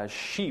out as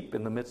sheep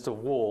in the midst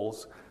of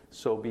wolves,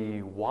 so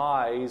be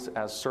wise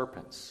as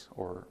serpents,"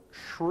 or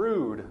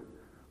shrewd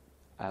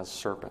as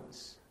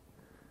serpents.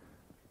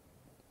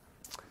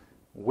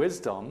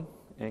 Wisdom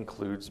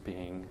includes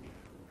being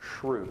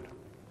shrewd.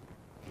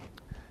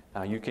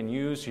 Now, you can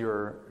use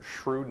your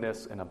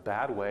shrewdness in a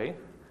bad way,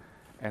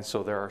 and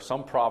so there are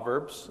some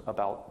proverbs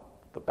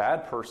about the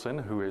bad person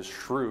who is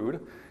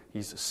shrewd.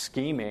 He's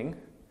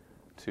scheming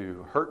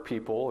to hurt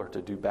people or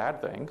to do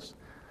bad things,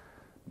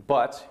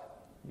 but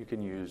you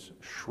can use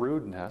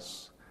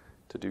shrewdness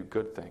to do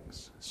good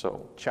things.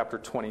 So, chapter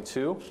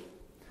 22,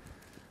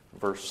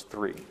 verse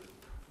 3.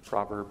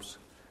 Proverbs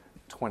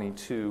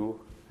 22,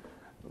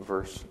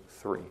 verse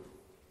 3.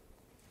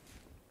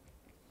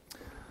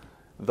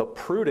 "The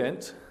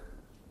prudent,"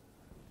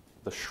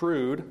 the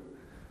shrewd,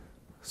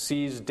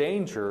 "sees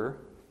danger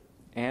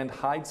and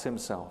hides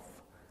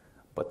himself,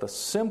 but the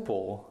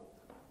simple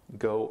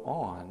go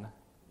on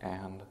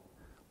and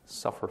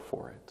suffer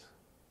for it."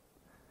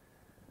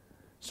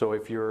 So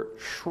if you're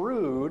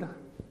shrewd,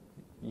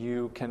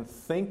 you can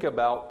think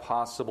about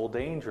possible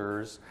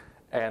dangers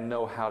and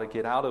know how to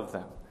get out of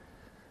them.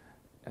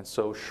 And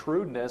so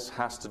shrewdness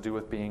has to do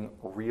with being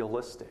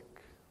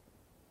realistic.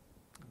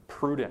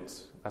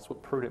 Prudence, that's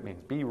what prudent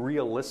means. Be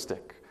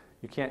realistic.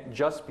 You can't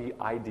just be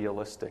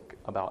idealistic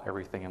about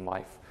everything in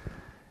life,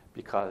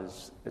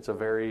 because it's a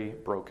very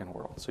broken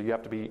world. So you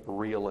have to be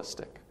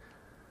realistic.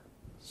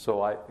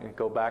 So I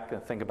go back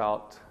and think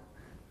about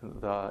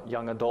the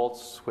young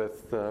adults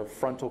with the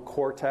frontal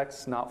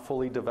cortex not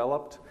fully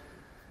developed.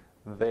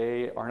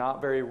 They are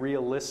not very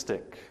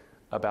realistic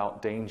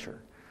about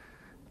danger.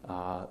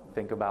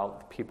 Think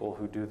about people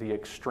who do the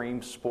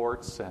extreme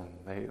sports,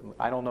 and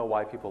I don't know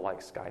why people like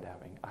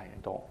skydiving.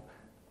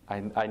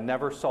 I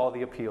never saw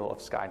the appeal of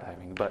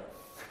skydiving, but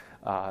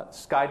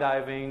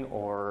skydiving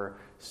or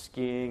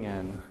skiing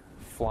and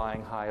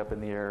flying high up in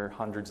the air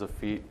hundreds of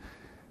feet,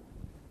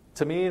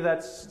 to me,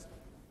 that's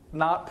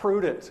not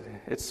prudent.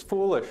 It's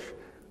foolish.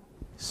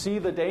 See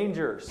the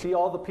danger. See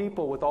all the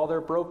people with all their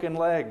broken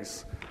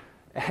legs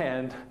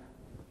and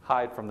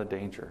hide from the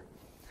danger.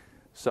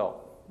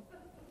 So,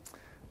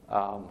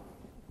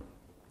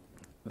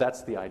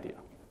 that's the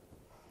idea.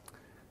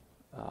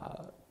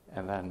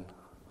 And then,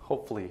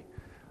 hopefully,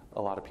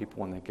 a lot of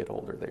people, when they get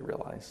older, they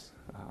realize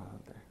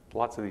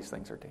lots of these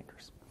things are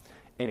dangerous.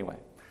 Anyway,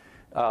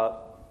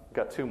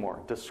 got two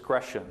more.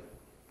 Discretion.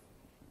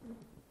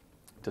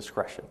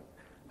 Discretion.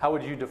 How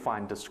would you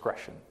define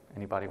discretion?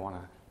 Anybody want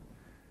to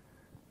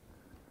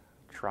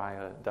try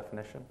a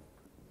definition?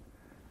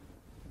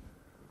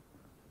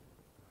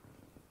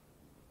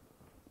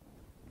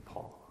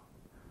 Paul.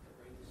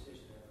 The right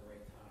decision at the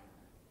right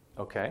time.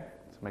 Okay.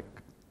 To make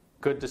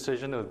good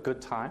decision at a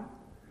good time.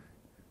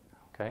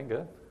 Okay,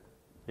 good.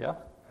 Yeah? I was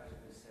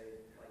going to say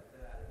like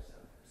that, or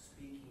something.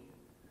 Speaking,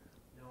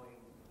 knowing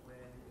when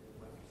and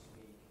when to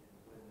speak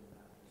and when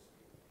not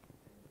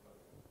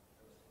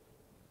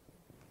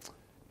to speak.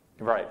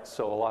 Right.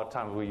 So a lot of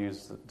times we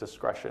use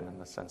discretion in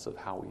the sense of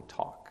how we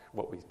talk,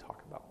 what we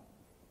talk about.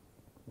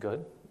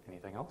 Good.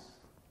 Anything else? I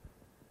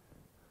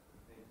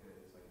think that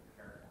it's like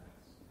carefulness,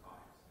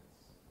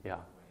 cautiousness. Yeah.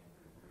 Weighing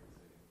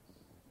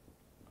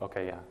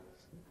Okay, yeah.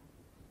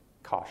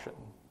 Caution.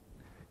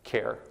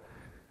 Care.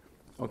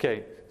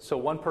 Okay, so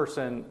one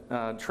person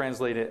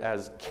translated it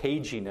as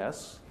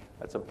caginess.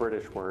 That's a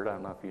British word. I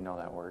don't know if you know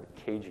that word,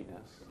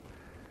 caginess.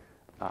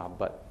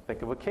 But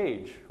think of a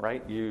cage,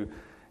 right? You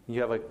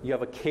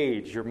have a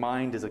cage. Your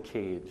mind is a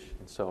cage,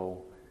 and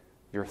so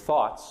your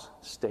thoughts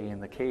stay in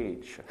the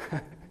cage.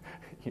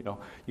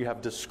 You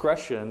have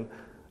discretion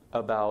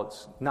about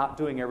not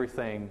doing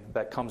everything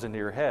that comes into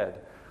your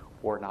head,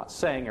 or not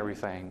saying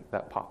everything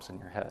that pops in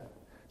your head.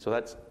 So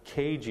that's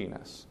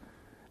caginess.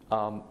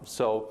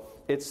 So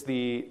it's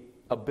the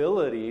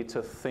ability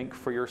to think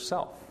for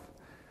yourself.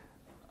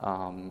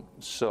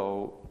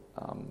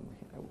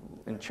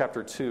 In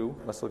chapter 2,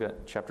 let's look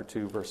at chapter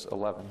 2, verse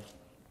 11.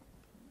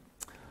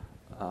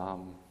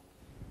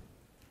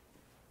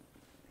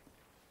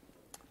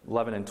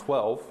 11 and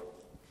 12,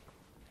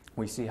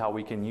 we see how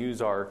we can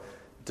use our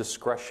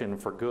discretion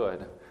for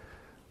good.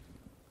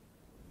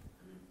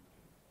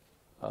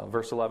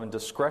 Verse 11,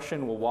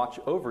 discretion will watch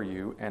over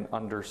you, and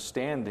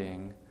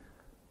understanding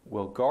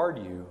will guard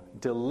you,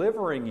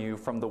 delivering you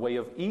from the way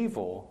of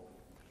evil,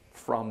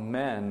 from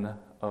men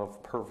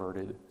of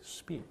perverted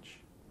speech.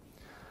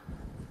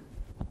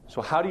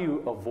 So how do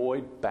you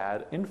avoid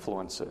bad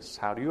influences?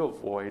 How do you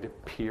avoid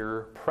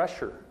peer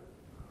pressure?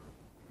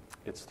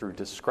 It's through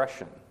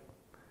discretion,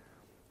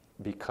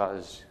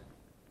 because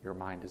your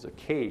mind is a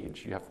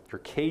cage. You're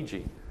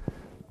cagey.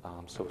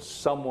 So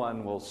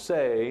someone will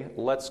say,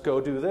 let's go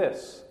do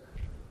this.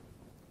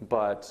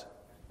 But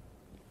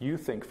you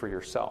think for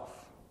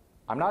yourself.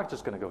 I'm not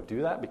just going to go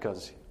do that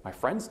because my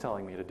friend's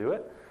telling me to do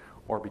it,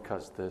 or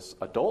because this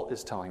adult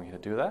is telling me to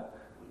do that.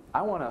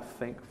 I want to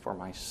think for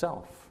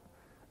myself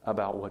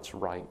about what's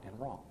right and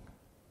wrong.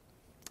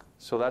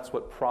 So that's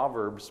what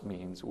Proverbs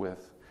means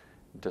with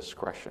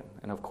discretion.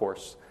 And of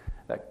course,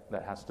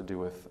 that has to do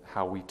with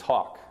how we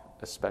talk,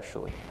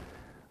 especially.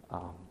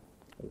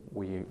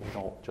 We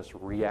don't just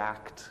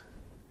react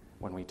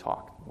when we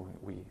talk.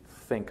 We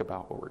think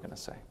about what we're going to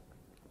say.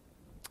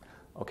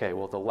 Okay,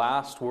 well, the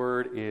last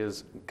word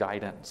is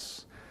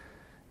guidance.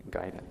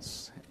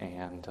 Guidance.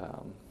 And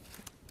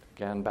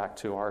again, back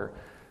to our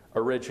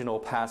original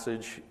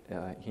passage,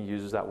 he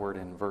uses that word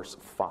in verse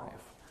 5.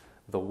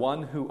 The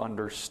one who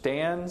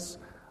understands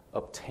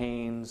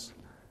obtains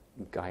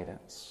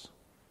guidance.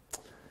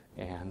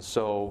 And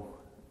so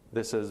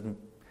this is,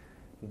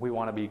 we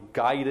want to be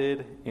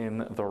guided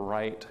in the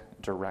right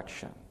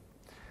direction.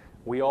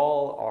 We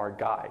all are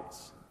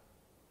guides.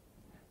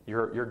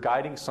 You're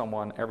guiding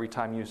someone every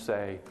time you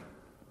say,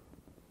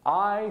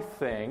 I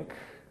think,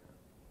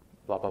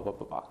 blah, blah, blah,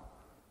 blah, blah.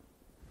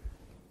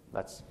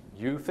 That's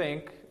you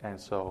think, and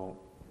so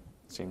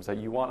it seems that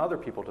you want other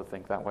people to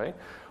think that way.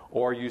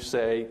 Or you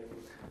say,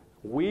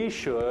 we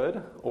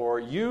should, or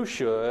you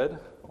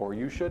should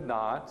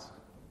not,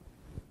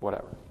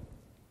 whatever.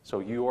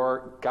 So you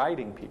are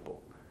guiding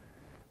people.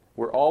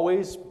 We're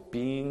always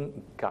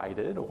being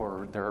guided,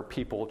 or there are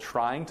people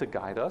trying to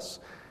guide us,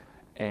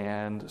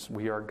 and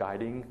we are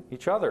guiding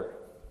each other.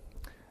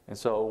 And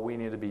so we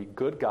need to be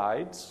good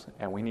guides,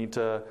 and we need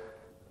to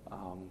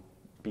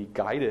be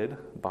guided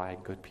by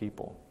good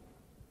people.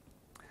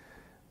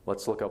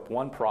 Let's look up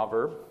one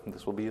proverb.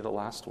 This will be the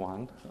last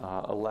one.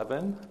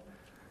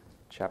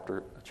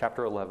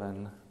 Chapter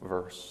 11,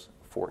 verse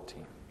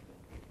 14.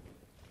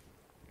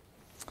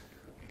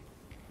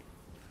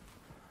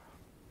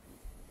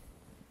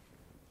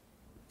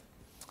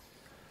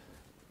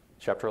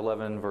 Chapter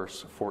 11,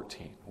 verse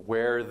 14.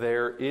 Where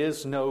there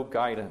is no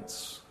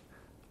guidance,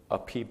 a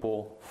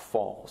people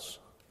falls.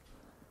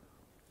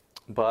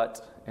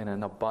 But in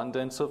an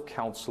abundance of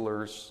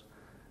counselors,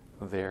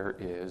 there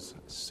is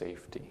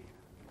safety.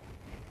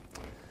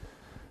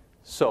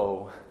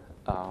 So,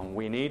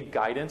 we need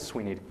guidance,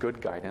 we need good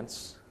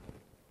guidance,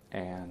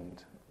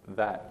 and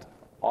that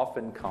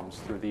often comes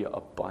through the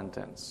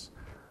abundance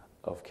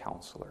of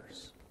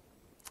counselors.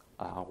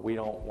 We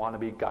don't want to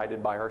be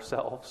guided by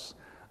ourselves.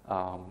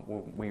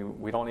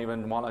 We don't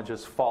even want to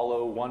just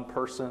follow one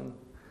person.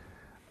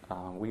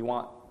 We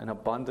want an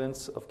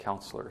abundance of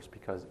counselors,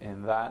 because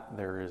in that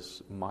there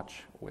is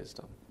much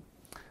wisdom.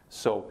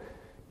 So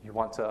you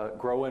want to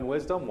grow in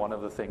wisdom, one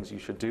of the things you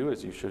should do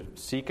is you should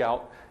seek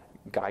out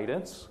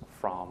guidance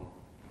from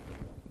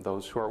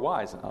those who are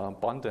wise, an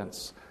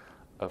abundance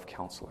of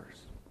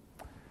counselors.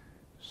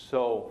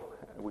 So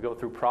we go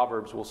through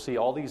Proverbs, we'll see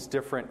all these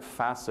different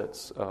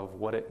facets of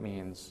what it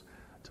means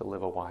to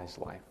live a wise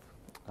life.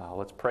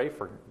 Let's pray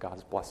for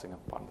God's blessing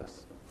upon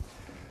this.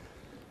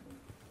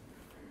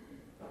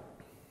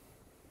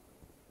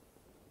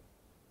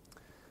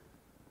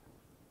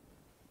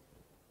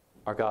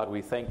 Our God,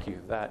 we thank you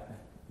that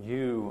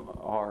you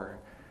are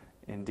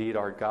indeed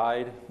our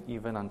guide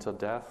even unto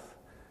death,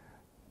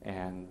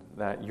 and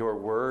that your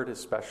word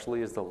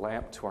especially is the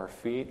lamp to our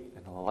feet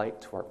and a light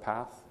to our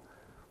path.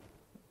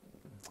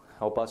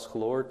 Help us,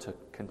 Lord, to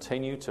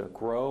continue to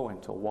grow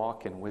and to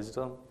walk in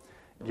wisdom.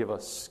 Give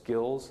us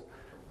skills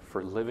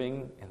for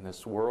living in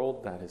this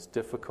world that is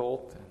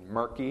difficult and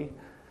murky,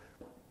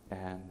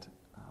 and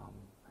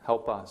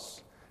help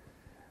us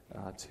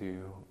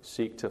to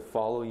seek to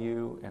follow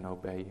you and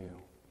obey you.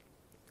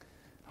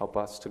 Help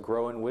us to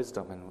grow in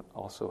wisdom, and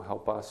also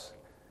help us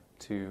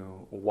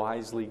to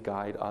wisely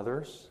guide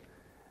others.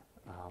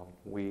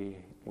 We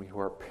who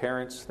are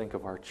parents think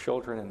of our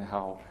children and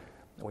how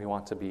we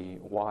want to be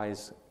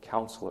wise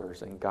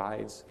counselors and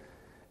guides.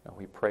 And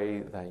we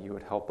pray that you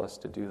would help us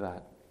to do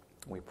that.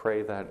 We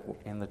pray that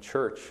in the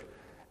church,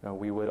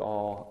 we would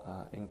all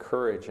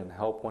encourage and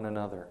help one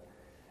another,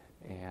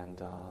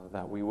 and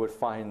that we would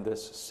find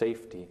this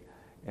safety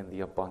in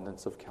the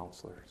abundance of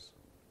counselors.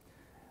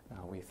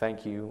 We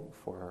thank you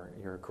for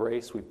your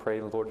grace. We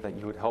pray, Lord, that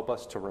you would help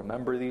us to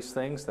remember these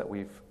things that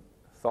we've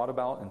thought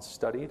about and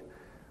studied.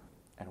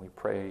 And we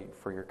pray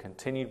for your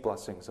continued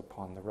blessings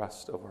upon the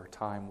rest of our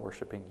time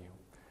worshiping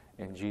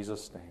you. In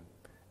Jesus' name,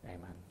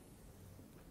 amen.